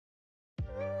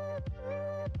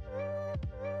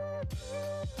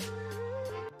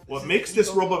What makes this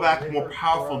RoboVac more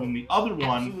powerful than the other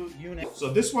one,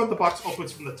 so this one, the box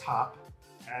opens from the top,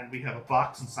 and we have a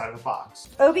box inside of a box.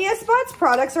 OBS Bot's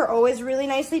products are always really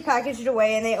nicely packaged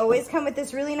away, and they always come with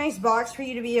this really nice box for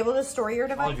you to be able to store your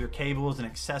device. All of your cables and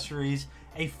accessories,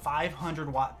 a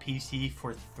 500-watt PC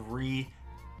for 3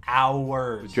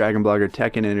 hours. DragonBlogger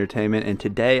Tech and Entertainment, and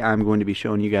today I'm going to be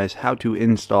showing you guys how to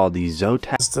install the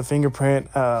Zotac. The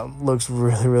fingerprint looks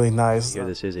really nice. Here,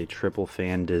 this is a triple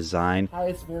fan design.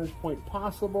 Highest vantage point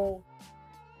possible.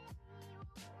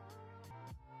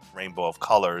 Rainbow of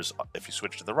colors if you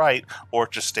switch to the right, or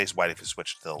it just stays white if you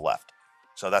switch to the left.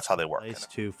 So that's how they work. Place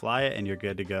to fly it and you're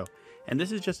good to go. And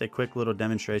this is just a quick little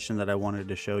demonstration that I wanted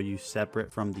to show you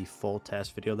separate from the full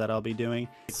test video that I'll be doing.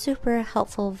 Super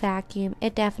helpful vacuum.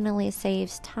 It definitely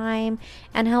saves time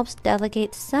and helps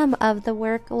delegate some of the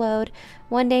workload.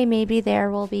 One day maybe there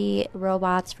will be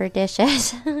robots for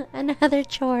dishes and other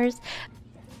chores.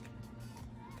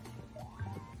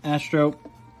 Astro,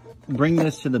 bring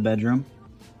this to the bedroom.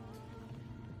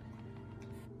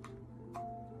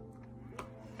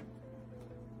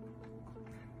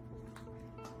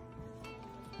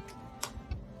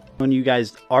 You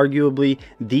guys, arguably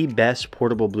the best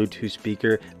portable Bluetooth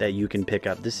speaker that you can pick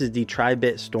up. This is the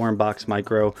Tri-Bit Stormbox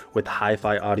Micro with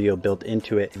hi-fi audio built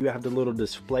into it. You have the little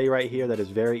display right here that is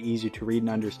very easy to read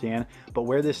and understand, but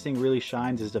where this thing really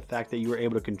shines is the fact that you are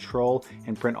able to control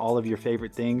and print all of your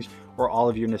favorite things or all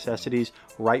of your necessities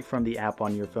right from the app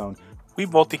on your phone. We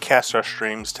multicast our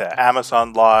streams to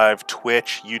Amazon Live,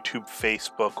 Twitch, YouTube,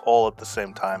 Facebook, all at the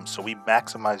same time, so we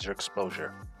maximize your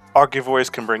exposure. Our giveaways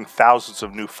can bring thousands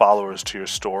of new followers to your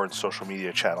store and social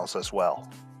media channels as well.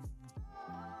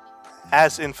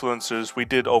 As influencers, we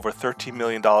did over $13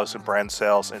 million in brand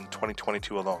sales in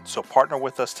 2022 alone, so partner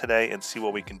with us today and see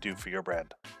what we can do for your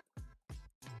brand.